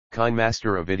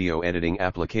Kinemaster, a video editing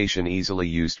application. Easily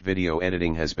used video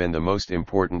editing has been the most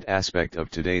important aspect of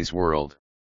today's world.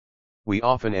 We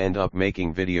often end up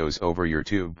making videos over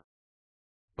YouTube.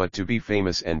 But to be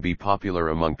famous and be popular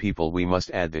among people, we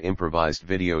must add the improvised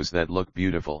videos that look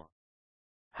beautiful.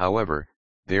 However,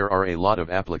 there are a lot of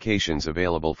applications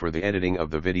available for the editing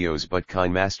of the videos, but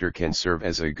Kinemaster can serve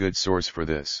as a good source for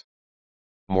this.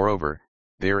 Moreover,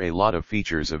 there are a lot of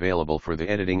features available for the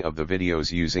editing of the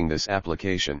videos using this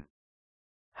application.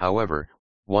 However,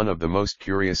 one of the most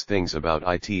curious things about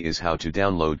it is how to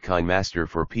download Kinemaster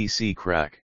for PC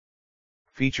crack.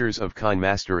 Features of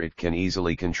Kinemaster: it can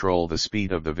easily control the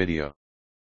speed of the video.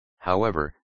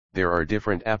 However, there are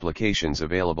different applications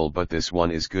available, but this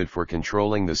one is good for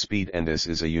controlling the speed, and this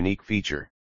is a unique feature.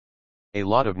 A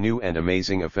lot of new and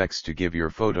amazing effects to give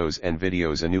your photos and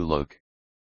videos a new look.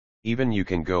 Even you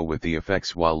can go with the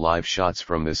effects while live shots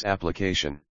from this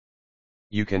application.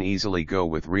 You can easily go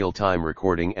with real-time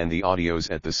recording and the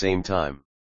audios at the same time.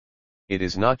 It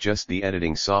is not just the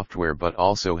editing software but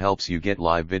also helps you get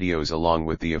live videos along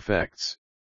with the effects.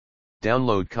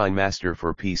 Download Kinemaster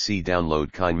for PC.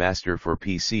 Download Kinemaster for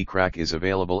PC crack is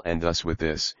available, and thus with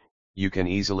this, you can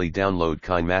easily download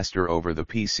Kinemaster over the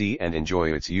PC and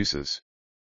enjoy its uses.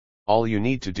 All you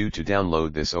need to do to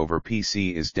download this over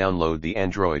PC is download the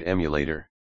Android emulator.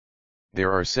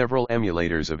 There are several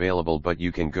emulators available, but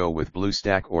you can go with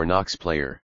BlueStack or Nox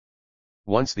Player.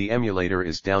 Once the emulator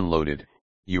is downloaded,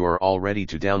 you are all ready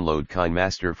to download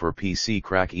Kinemaster for PC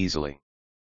crack easily.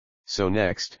 So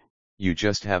next, you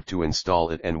just have to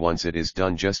install it, and once it is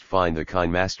done, just find the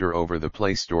Kinemaster over the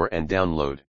Play Store and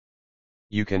download.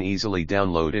 You can easily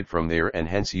download it from there and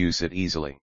hence use it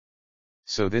easily.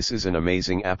 So this is an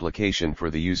amazing application for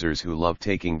the users who love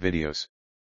taking videos.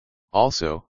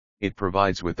 Also, it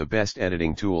provides with the best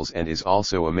editing tools and is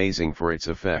also amazing for its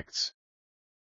effects.